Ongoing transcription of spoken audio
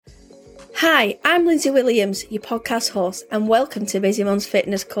Hi, I'm Lindsay Williams, your podcast host, and welcome to Busy Mum's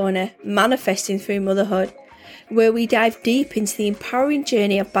Fitness Corner, Manifesting Through Motherhood, where we dive deep into the empowering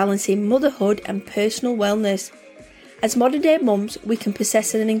journey of balancing motherhood and personal wellness. As modern day mums, we can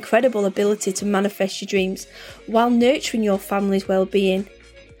possess an incredible ability to manifest your dreams while nurturing your family's well-being.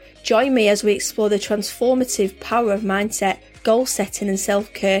 Join me as we explore the transformative power of mindset, goal setting and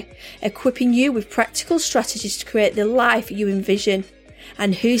self-care, equipping you with practical strategies to create the life you envision.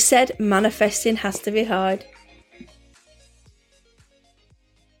 And who said manifesting has to be hard?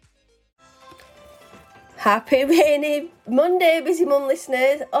 Happy rainy Monday, Busy Mum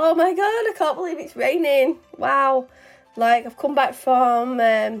listeners. Oh my God, I can't believe it's raining. Wow. I've come back from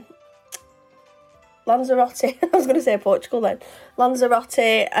Lanzarote. I was going to say Portugal then.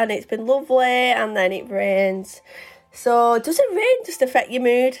 Lanzarote, and it's been lovely, and then it rains. So doesn't rain just affect your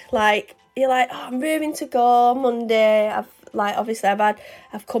mood? You're like, oh, I'm moving to go Monday. I've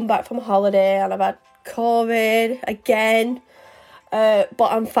come back from holiday and I've had COVID again. But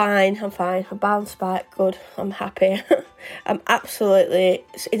I'm fine. I bounced back. Good. I'm happy. I'm absolutely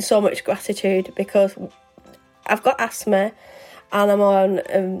in so much gratitude because I've got asthma and I'm on,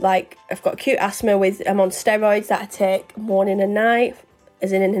 I've got acute asthma I'm on steroids that I take morning and night,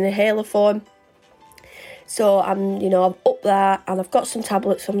 as in an inhaler form. So I'm up there, and I've got some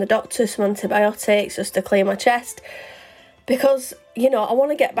tablets from the doctor, some antibiotics just to clear my chest. Because, I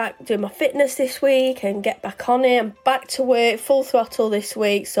want to get back doing my fitness this week and get back on it. I'm back to work, full throttle this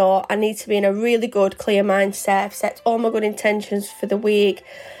week. So I need to be in a really good, clear mindset. I've set all my good intentions for the week.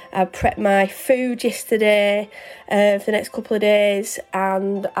 I prepped my food yesterday for the next couple of days.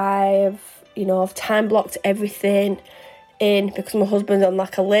 And I've time blocked everything in because my husband's on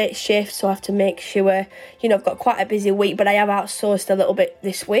a late shift, so I have to make sure, I've got quite a busy week, but I have outsourced a little bit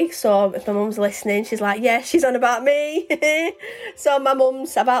this week. So if my mum's listening, she's like, yeah, she's on about me. So I've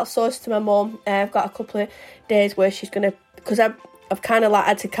outsourced to my mum. I've got a couple of days where she's going to, because I've kind of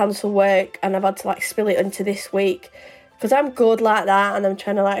had to cancel work, and I've had to spill it into this week because I'm good like that, and I'm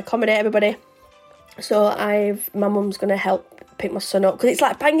trying to accommodate everybody. So my mum's going to help pick my son up, because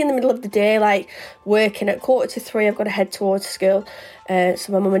it's bang in the middle of the day, working at 2:45. I've got to head towards school, so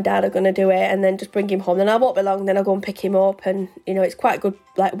my mum and dad are going to do it and then just bring him home. Then I won't be long, then I'll go and pick him up, and it's quite good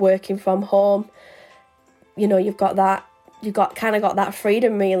working from home. You've got that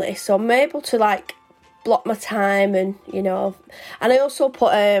freedom really, so I'm able to block my time, and and I also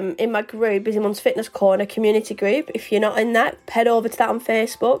put in my group, Busy Mum's Fitness Corner community group. If you're not in that, head over to that on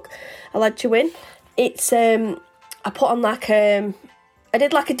Facebook. I'll add you in. It's I put on I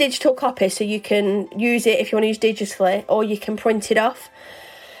did a digital copy, so you can use it if you want to use digitally, or you can print it off.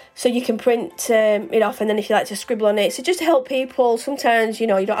 So you can print it off, and then if you like to scribble on it. So just to help people, sometimes, you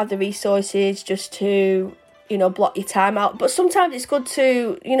don't have the resources just to, block your time out. But sometimes it's good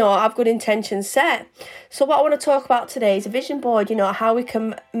to, have good intentions set. So what I want to talk about today is a vision board, how we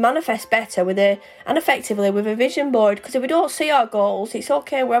can manifest better and effectively with a vision board. Because if we don't see our goals, it's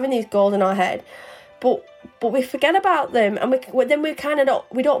okay, we're having these goals in our head, but we forget about them, and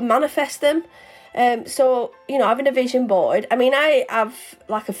we don't manifest them. So having a vision board. I mean, I have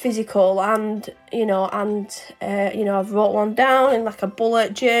a physical, and I've wrote one down in a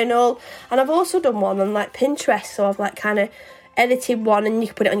bullet journal, and I've also done one on Pinterest. So I've kind of edited one, and you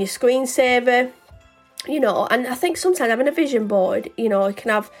can put it on your screensaver. And I think sometimes having a vision board, it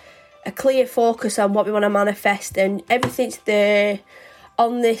can have a clear focus on what we want to manifest, and everything's there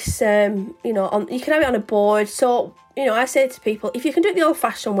on this, you can have it on a board. So, I say to people, if you can do it the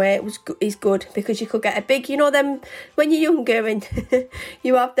old-fashioned way, is good, because you could get a big, them when you're younger, and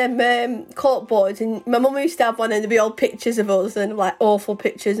you have them cork boards, and my mum used to have one, and there'd be old pictures of us, and awful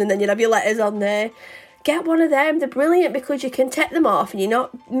pictures, and then you'd have your letters on there. Get one of them. They're brilliant because you can take them off, and you're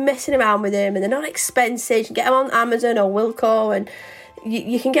not messing around with them, and they're not expensive. You can get them on Amazon or Wilko, and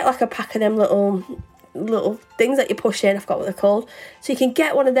you can get a pack of them little things that you push in. I forgot what they're called. So you can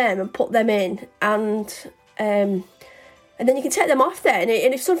get one of them and put them in, and then you can take them off there. And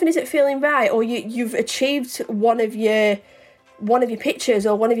if something isn't feeling right, or you've achieved one of your pictures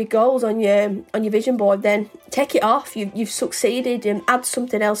or one of your goals on your vision board, then take it off. You've succeeded, and add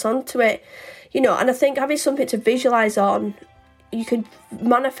something else onto it. And I think having something to visualize on, you can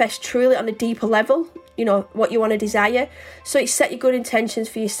manifest truly on a deeper level. What you want to desire. So it's set your good intentions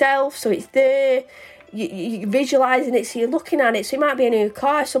for yourself. So it's there. You're visualising it, so you're looking at it. So it might be a new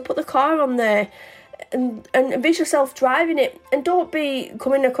car, so put the car on there and visual yourself driving it, and don't be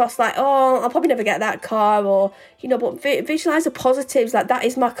coming across oh, I'll probably never get that car, or but visualise the positives, that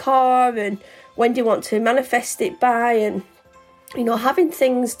is my car, and when do you want to manifest it by, and having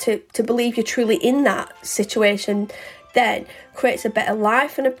things to believe you're truly in that situation then creates a better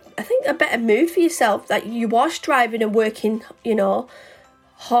life and I think a better mood for yourself, that you are striving and working,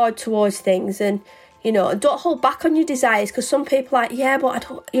 hard towards things. And don't hold back on your desires, because some people are like, yeah, but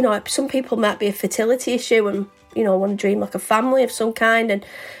I don't, some people might be a fertility issue and want to dream like a family of some kind, and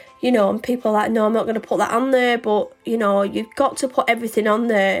and people are like, no, I'm not going to put that on there. But you've got to put everything on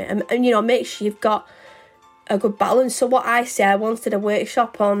there, and make sure you've got a good balance. So what I say, I once did a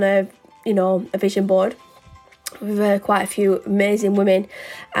workshop on a vision board with quite a few amazing women,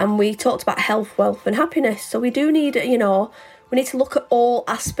 and we talked about health, wealth and happiness. So we do need, we need to look at all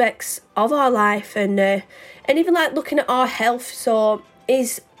aspects of our life, and even like looking at our health. So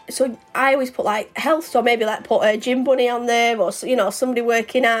I always put like health, so maybe like put a gym bunny on there, or somebody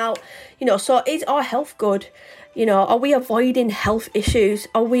working out, so is our health good? Are we avoiding health issues?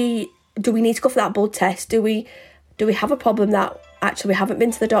 Do we need to go for that blood test? Do we have a problem that actually we haven't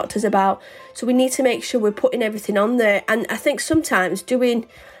been to the doctors about? So we need to make sure we're putting everything on there. And I think sometimes doing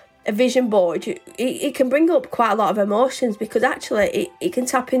a vision board, it can bring up quite a lot of emotions, because actually it can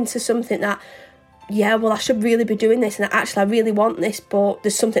tap into something that, yeah, well, I should really be doing this, and actually I really want this, but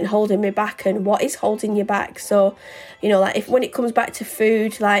there's something holding me back. And what is holding you back? So like when it comes back to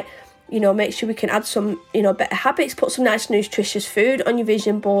food, like make sure we can add some better habits, put some nice nutritious food on your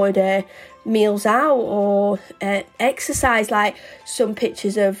vision board, meals out, or exercise, like some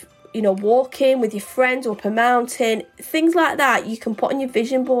pictures of walking with your friends up a mountain, things like that you can put on your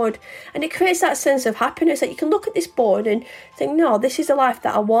vision board, and it creates that sense of happiness that you can look at this board and think, no, this is the life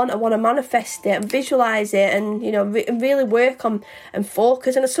that I want to manifest it and visualize it, and really work on and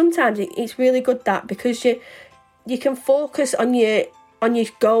focus. And sometimes it's really good that, because you can focus on your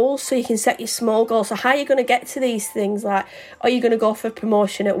goals, so you can set your small goals. So how are you going to get to these things? Like, are you going to go for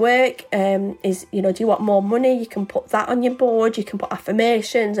promotion at work? Do you want more money? You can put that on your board. You can put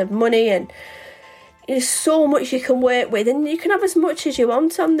affirmations of money, and there's so much you can work with, and you can have as much as you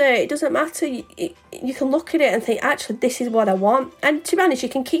want on there. It doesn't matter. You can look at it and think, actually, this is what I want. And to be honest, you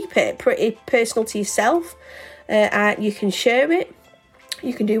can keep it pretty personal to yourself. You can share it.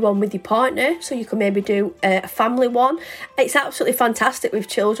 You can do one with your partner, so you can maybe do a family one. It's absolutely fantastic with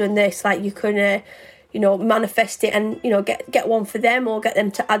children, this, like you can manifest it and get one for them, or get them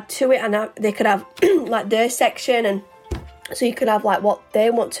to add to it, and they could have like their section, and so you could have like what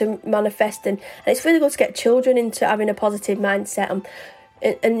they want to manifest. And it's really good to get children into having a positive mindset,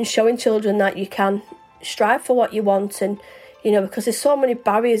 and showing children that you can strive for what you want. And because there's so many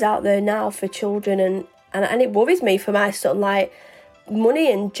barriers out there now for children, and it worries me for my son, like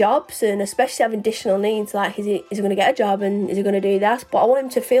money and jobs, and especially having additional needs. Like, is he going to get a job, and is he going to do that? But I want him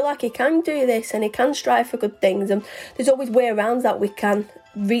to feel like he can do this, and he can strive for good things, and there's always way around that we can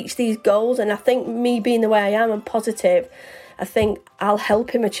reach these goals. And I think me being the way I am and positive, I think I'll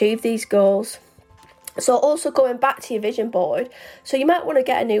help him achieve these goals. So also going back to your vision board, so you might want to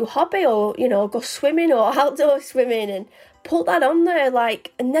get a new hobby, or go swimming or outdoor swimming, and put that on there,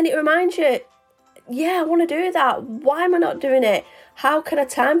 like, and then it reminds you, yeah, I want to do that. Why am I not doing it? How can I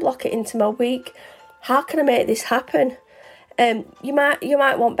time block it into my week? How can I make this happen? You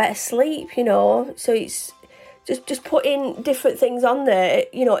might want better sleep, so it's just putting different things on there.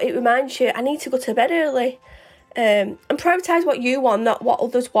 It reminds you, I need to go to bed early. And prioritise what you want, not what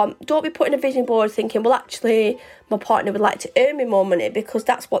others want. Don't be putting a vision board thinking, well, actually my partner would like to earn me more money, because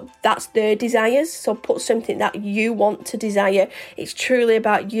that's their desires. So put something that you want to desire. It's truly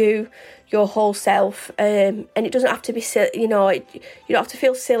about you, your whole self, and it doesn't have to be silly. You don't have to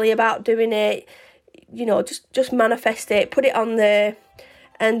feel silly about doing it. Just manifest it, put it on there.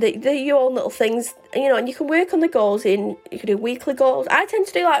 And they're your own little things, and you can work on the goals you can do weekly goals. I tend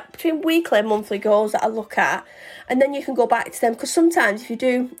to do like between weekly and monthly goals that I look at, and then you can go back to them, because sometimes I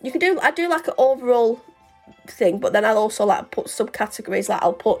do like an overall thing, but then I'll also like put subcategories, like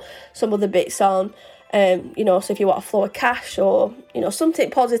I'll put some other bits on, so if you want a flow of cash, or,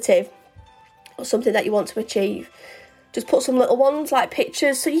 something positive, or something that you want to achieve, just put some little ones like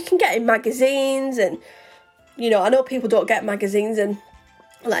pictures, so you can get in magazines. And, I know people don't get magazines and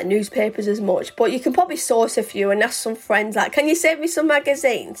like newspapers as much, but you can probably source a few and ask some friends, like, can you send me some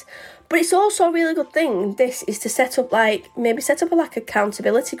magazines? But it's also a really good thing, this is to set up like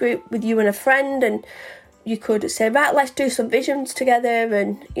accountability group with you and a friend, and you could say, right, let's do some visions together.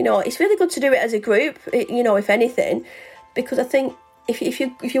 And it's really good to do it as a group, if anything, because I think if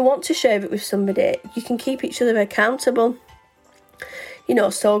you want to share it with somebody, you can keep each other accountable.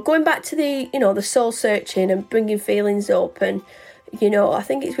 So going back to the soul searching and bringing feelings up, and I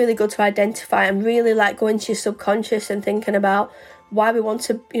think it's really good to identify and really like go into your subconscious and thinking about why we want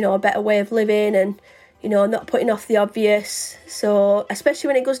to, a better way of living, and, not putting off the obvious. So especially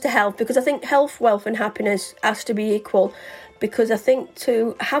when it goes to health, because I think health, wealth and happiness has to be equal. Because I think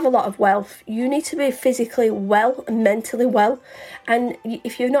to have a lot of wealth, you need to be physically well and mentally well. And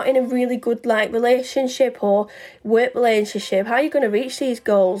if you're not in a really good relationship or work relationship, how are you going to reach these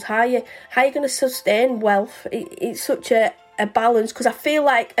goals? How are you going to sustain wealth? It's such a balance, because I feel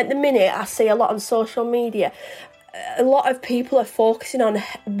like at the minute I see a lot on social media, a lot of people are focusing on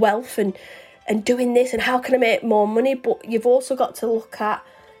wealth and doing this and how can I make more money, but you've also got to look at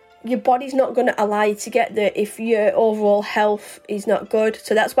your body's not going to allow you to get there if your overall health is not good.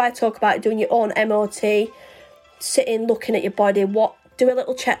 So that's why I talk about doing your own MOT, sitting, looking at your body, do a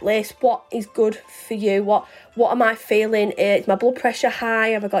little checklist, what is good for you, what am I feeling, is my blood pressure high,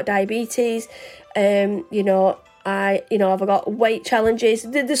 have I got diabetes, have I got weight challenges.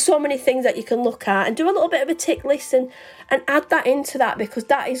 There's so many things that you can look at, and do a little bit of a tick list and add that into that, because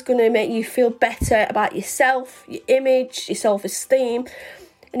that is going to make you feel better about yourself, your image, your self-esteem.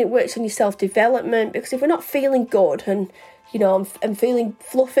 And it works on your self-development, because if we're not feeling good and, I'm feeling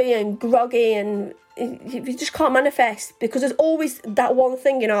fluffy and groggy, and you just can't manifest, because there's always that one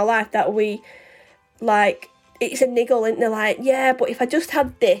thing in our life that we, it's a niggle, and they're like, yeah, but if I just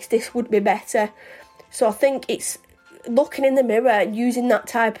had this would be better. So I think it's looking in the mirror, using that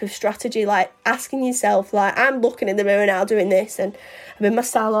type of strategy, asking yourself, I'm looking in the mirror now doing this, and I'm in my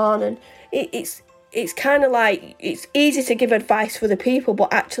salon, and it's kind of it's easy to give advice for the people,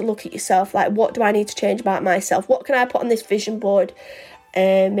 but actually look at yourself, what do I need to change about myself? What can I put on this vision board?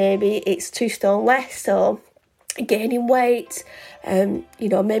 Maybe it's 2 stone less, or gaining weight, maybe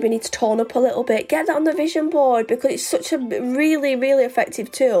I need to tone up a little bit. Get that on the vision board, because it's such a really, really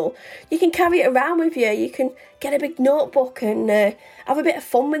effective tool. You can carry it around with you. You can get a big notebook and have a bit of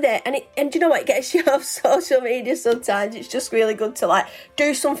fun with it. And do you know what? It gets you off social media sometimes. It's just really good to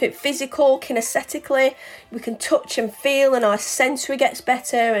do something physical, kinesthetically. We can touch and feel, and our sensory gets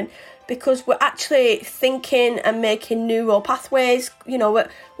better, and because we're actually thinking and making neural pathways, we're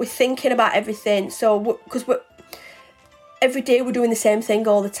thinking about everything. So because every day we're doing the same thing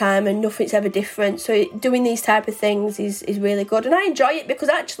all the time, and nothing's ever different. So doing these type of things is really good, and I enjoy it, because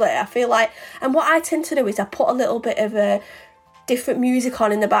actually I feel and what I tend to do is I put a little bit of a different music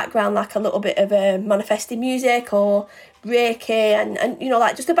on in the background, a little bit of a manifesting music or Reiki, and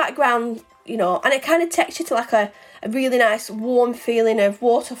just the background, and it kind of takes you to a really nice warm feeling of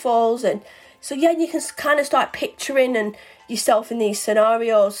waterfalls. And so yeah, you can kind of start picturing and yourself in these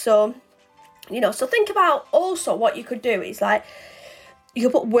scenarios. So so think about also what you could do is you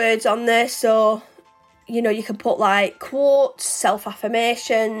can put words on there. So you can put quotes,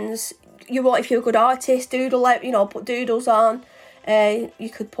 self-affirmations. If you're a good artist, doodle, put doodles on. You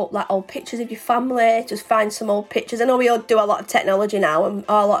could put old pictures of your family. Just find some old pictures. I know we all do a lot of technology now, and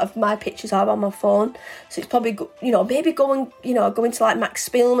a lot of my pictures are on my phone. So it's probably maybe go into Max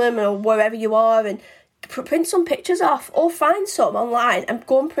Spielman or wherever you are, and print some pictures off, or find some online and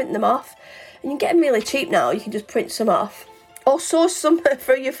go and print them off. And you can get them really cheap now. You can just print some off, or source some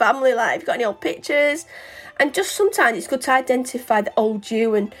for your family. If you've got any old pictures, and just sometimes it's good to identify the old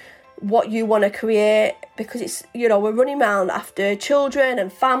you and what you want to create, because it's we're running around after children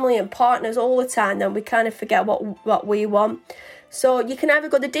and family and partners all the time, then we kind of forget what we want. So you can either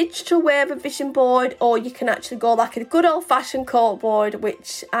go the digital way of a vision board, or you can actually go a good old-fashioned cork board,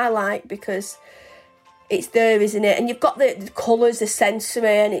 which I like because it's there, isn't it? And you've got the colours, the sensory,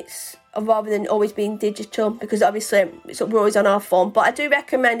 and it's rather than always being digital, because obviously we're always on our phone. But I do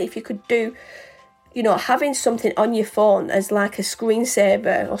recommend, if you could do having something on your phone as a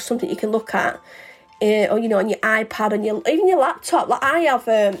screensaver, or something you can look at, or on your iPad, on even your laptop. I have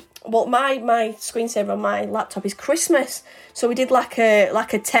my screensaver on my laptop is Christmas, so we did a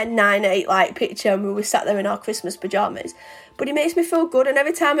 10:9:8 picture, and we were sat there in our Christmas pajamas. But it makes me feel good, and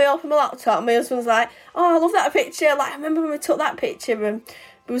every time I open my laptop, my husband's like, "Oh, I love that picture. I remember when we took that picture, and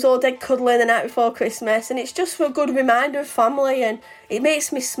we was all dead cuddling the night before Christmas." And it's just for a good reminder of family, and it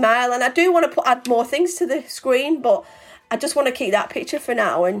makes me smile. And I do want to add more things to the screen, but I just want to keep that picture for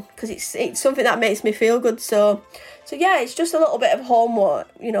now, and because it's something that makes me feel good. So yeah, it's just a little bit of homework,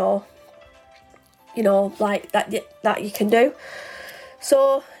 that you can do.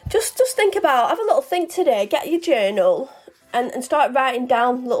 So just think about, have a little think today, get your journal, and start writing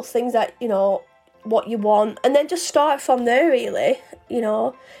down little things that what you want, and then just start from there. Really,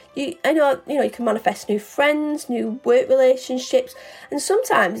 you can manifest new friends, new work relationships, and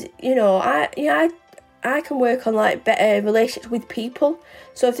sometimes I can work on better relationships with people.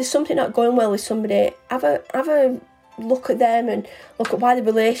 So if there's something not going well with somebody, have a look at them and look at why the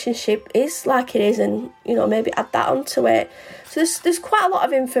relationship is like it is, and, you know, maybe add that onto it. So there's quite a lot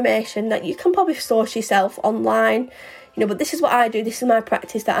of information that you can probably source yourself online, you know, but this is what I do, this is my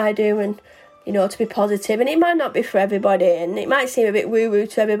practice that I do, and, you know, to be positive. And it might not be for everybody, and it might seem a bit woo-woo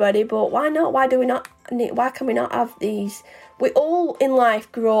to everybody, but why not? Why can we not have these? We all in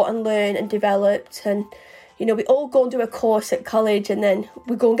life grow and learn and develop, and, you know, we all go and do a course at college, and then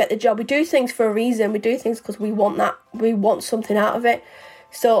we go and get the job. We do things for a reason. We do things because we want something out of it.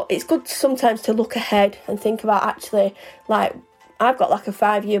 So it's good sometimes to look ahead and think about, actually, like, I've got like a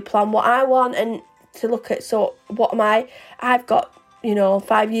 5-year plan, what I want, and to look at, so what am I've got, you know,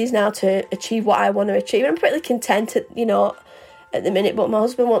 5 years now to achieve what I want to achieve. I'm pretty content at, you know, at the minute, but my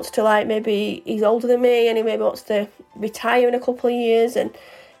husband wants to, like, maybe he's older than me and he maybe wants to retire in a couple of years, and,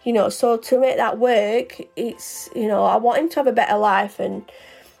 you know, so to make that work, it's, you know, I want him to have a better life, and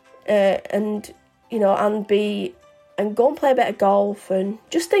you know, and go and play a bit of golf, and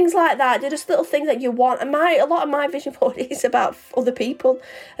just things like that. They're just little things that you want. And a lot of my vision board is about other people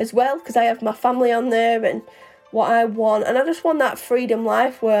as well, because I have my family on there and what I want, and I just want that freedom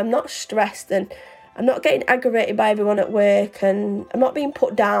life where I'm not stressed and I'm not getting aggravated by everyone at work, and I'm not being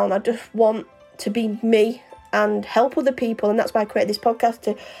put down. I just want to be me and help other people, and that's why I created this podcast,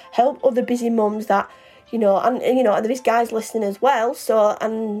 to help other busy mums that, you know, and you know, there's guys listening as well, so,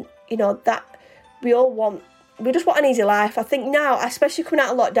 and, you know, that we just want an easy life. I think now, especially coming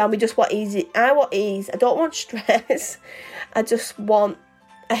out of lockdown, we just want easy. I want ease. I don't want stress. I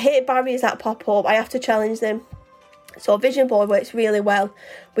hate barriers that pop up. I have to challenge them. So a vision board works really well.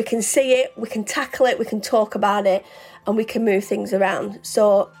 We can see it, we can tackle it, we can talk about it, and we can move things around.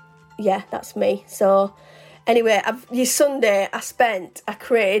 So yeah, that's me. So anyway, Sunday I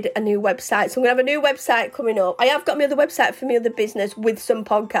created a new website. So I'm going to have a new website coming up. I have got my other website for my other business with some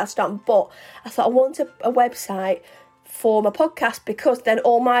podcast on, but I thought I wanted a website for my podcast, because then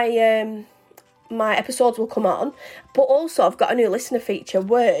all my my episodes will come on. But also I've got a new listener feature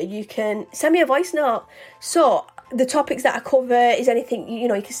where you can send me a voice note. So the topics that I cover is anything, you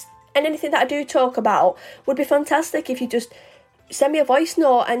know, and anything that I do talk about would be fantastic if you just send me a voice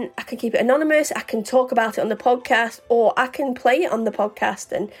note, and I can keep it anonymous. I can talk about it on the podcast, or I can play it on the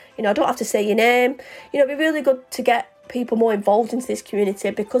podcast, and, you know, I don't have to say your name. You know, it'd be really good to get people more involved into this community,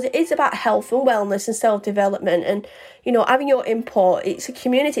 because it is about health and wellness and self-development, and, you know, having your input. It's a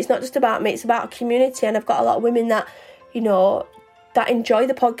community. It's not just about me, it's about a community, and I've got a lot of women that, you know, that enjoy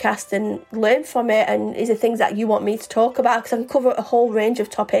the podcast and learn from it, and is the things that you want me to talk about, because I can cover a whole range of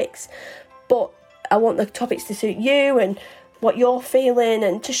topics, but I want the topics to suit you and what you're feeling,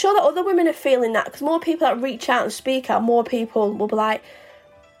 and to show that other women are feeling that, because more people that reach out and speak out, more people will be like,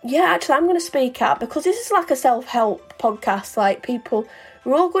 yeah, actually I'm going to speak out, because this is like a self-help podcast. Like, people,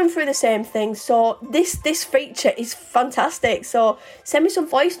 we're all going through the same thing, so this feature is fantastic. So send me some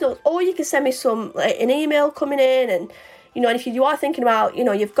voice notes, or you can send me some, like, an email coming in, and, you know, and if you are thinking about, you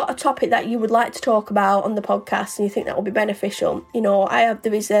know, you've got a topic that you would like to talk about on the podcast and you think that will be beneficial, you know,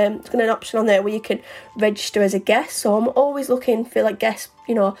 there is an option on there where you can register as a guest. So I'm always looking for, like, guests.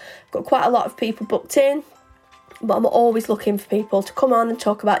 You know, I've got quite a lot of people booked in, but I'm always looking for people to come on and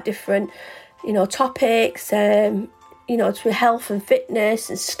talk about different, you know, topics, you know, to health and fitness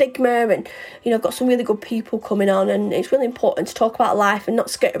and stigma, and, you know, I've got some really good people coming on, and it's really important to talk about life and not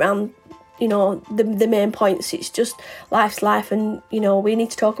skirt around, you know, the main points. It's just life's life, and, you know, we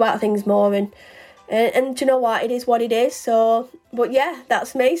need to talk about things more, and do you know what, it is what it is. So, but yeah,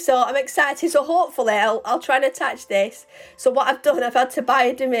 that's me. So I'm excited. So hopefully I'll try and attach this. So what I've done, I've had to buy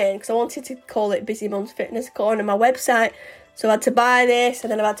a domain, because I wanted to call it Busy Mums Fitness Corner, my website. So I had to buy this,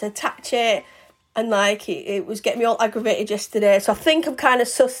 and then I've had to attach it, and, like, it was getting me all aggravated yesterday. So I think I've kind of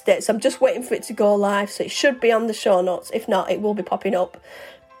sussed it, so I'm just waiting for it to go live. So it should be on the show notes. If not, it will be popping up.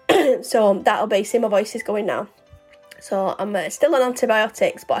 So that'll be, see, my voice is going now. So I'm still on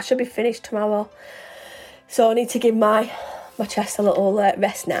antibiotics, but I should be finished tomorrow. So I need to give my chest a little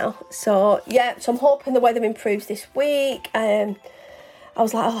rest now. So yeah, so I'm hoping the weather improves this week. I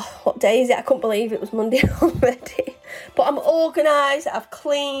was like, oh, what day is it? I couldn't believe it was Monday already. But I'm organised, I've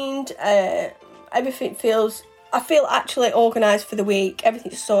cleaned, everything I feel actually organised for the week.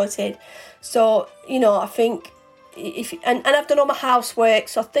 Everything's sorted. So, you know, I think and I've done all my housework.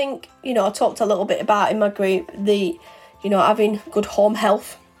 So I think, you know, I talked a little bit about in my group having good home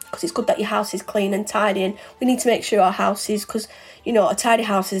health, because it's good that your house is clean and tidy, and we need to make sure our house is, because, you know, a tidy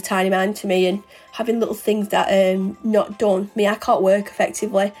house is a tidy mind to me, and having little things that not done. I can't work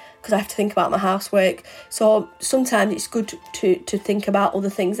effectively because I have to think about my housework. So sometimes it's good to think about other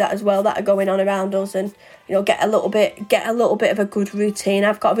things that as well that are going on around us, and, you know, get a little bit of a good routine.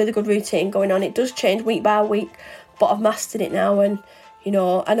 I've got a really good routine going on. It does change week by week, but I've mastered it now. And, you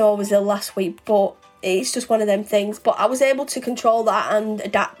know, I know I was ill last week, but it's just one of them things. But I was able to control that and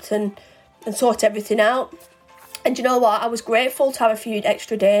adapt and sort everything out. And you know what? I was grateful to have a few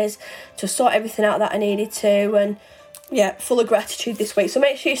extra days to sort everything out that I needed to. And yeah, full of gratitude this week. So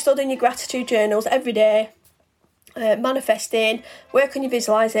make sure you're still doing your gratitude journals every day. Manifesting, work on your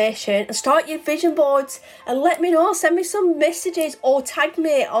visualisation, and start your vision boards, and let me know. Send me some messages or tag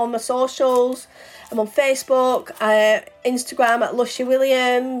me on my socials. I'm on Facebook, Instagram at Lushy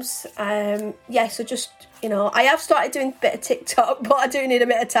Williams. So just, you know, I have started doing a bit of TikTok, but I do need a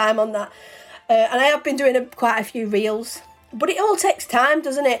bit of time on that. And I have been doing quite a few reels, but it all takes time,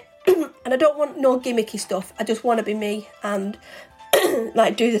 doesn't it? And I don't want no gimmicky stuff. I just want to be me and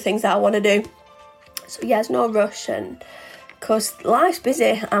like do the things that I want to do. So yeah, there's no rush, and because life's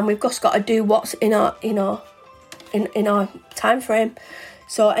busy and we've just got to do what's in our, you know, in our time frame.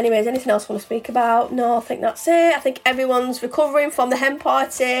 So anyways, anything else I want to speak about? No, I think that's it. I think everyone's recovering from the hen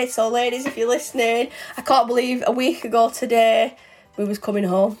party. So ladies, if you're listening, I can't believe a week ago today we was coming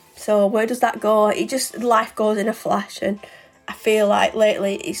home. So where does that go? It just, life goes in a flash, and I feel like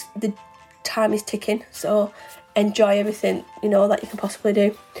lately the time is ticking. So enjoy everything, you know, that you can possibly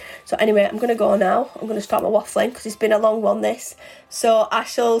do. So anyway, I'm going to go now. I'm going to start my waffling because it's been a long one, this. So I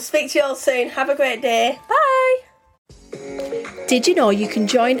shall speak to you all soon. Have a great day. Bye. Did you know you can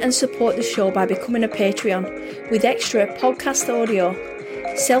join and support the show by becoming a Patreon with extra podcast audio,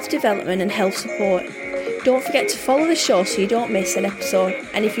 self-development and health support? Don't forget to follow the show so you don't miss an episode.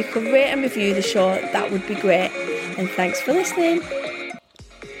 And if you could rate and review the show, that would be great. And thanks for listening.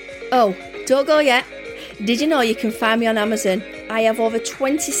 Oh, don't go yet. Did you know you can find me on Amazon? I have over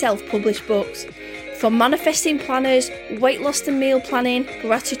 20 self-published books. From manifesting planners, weight loss and meal planning,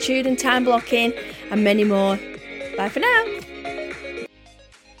 gratitude and time blocking, and many more. Bye for now.